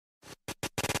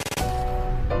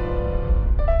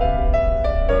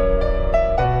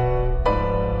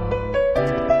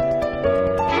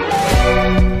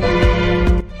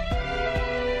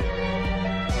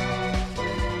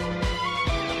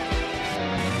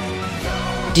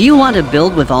Do you want to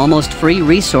build with almost free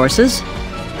resources?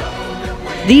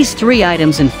 These 3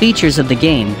 items and features of the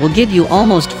game will give you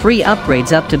almost free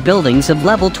upgrades up to buildings of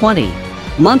level 20.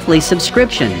 Monthly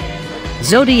subscription.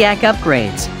 Zodiac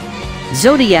upgrades.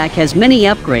 Zodiac has many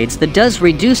upgrades that does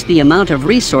reduce the amount of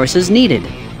resources needed.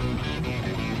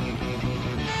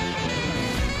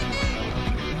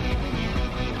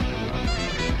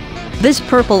 This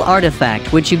purple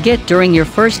artifact which you get during your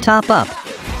first top-up.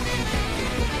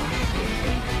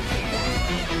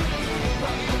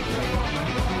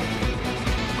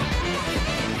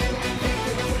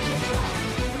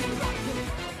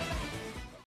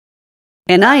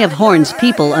 An Eye of Horns.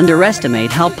 People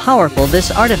underestimate how powerful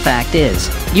this artifact is.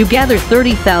 You gather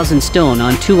 30,000 stone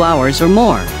on 2 hours or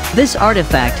more. This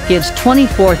artifact gives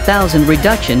 24,000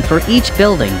 reduction for each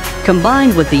building,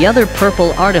 combined with the other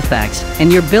purple artifacts,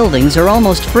 and your buildings are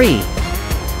almost free.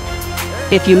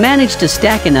 If you manage to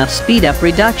stack enough speed up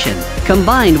reduction,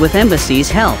 combined with Embassy's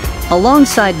help,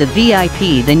 alongside the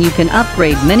VIP, then you can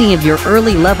upgrade many of your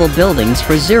early level buildings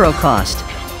for 0 cost.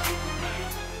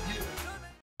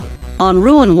 On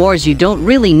Ruin Wars you don't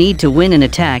really need to win an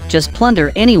attack, just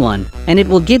plunder anyone, and it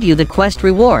will give you the quest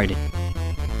reward.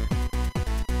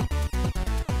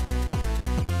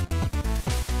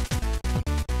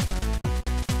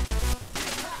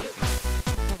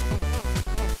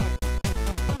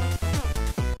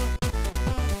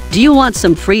 Do you want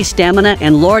some free stamina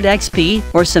and Lord XP,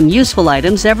 or some useful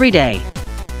items every day?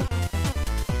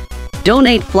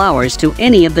 Donate flowers to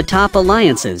any of the top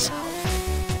alliances.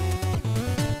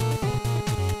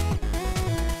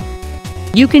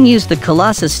 You can use the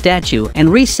Colossus statue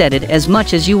and reset it as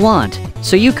much as you want,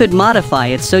 so you could modify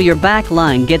it so your back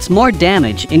line gets more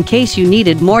damage in case you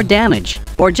needed more damage,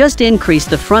 or just increase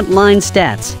the front line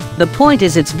stats. The point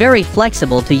is it's very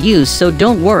flexible to use, so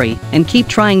don't worry and keep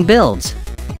trying builds.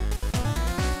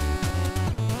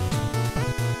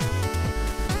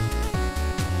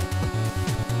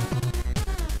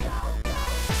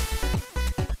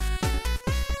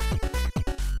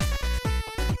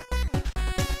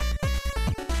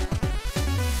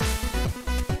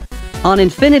 On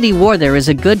Infinity War there is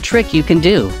a good trick you can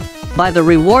do. Buy the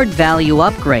reward value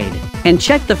upgrade, and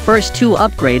check the first 2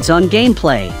 upgrades on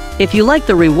gameplay. If you like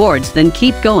the rewards then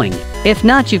keep going, if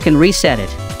not you can reset it.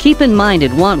 Keep in mind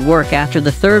it won't work after the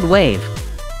 3rd wave.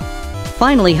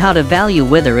 Finally, how to value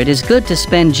whether it is good to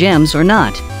spend gems or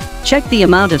not. Check the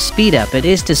amount of speed up it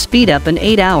is to speed up in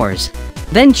 8 hours.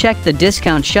 Then check the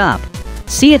discount shop.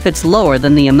 See if it's lower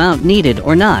than the amount needed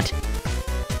or not.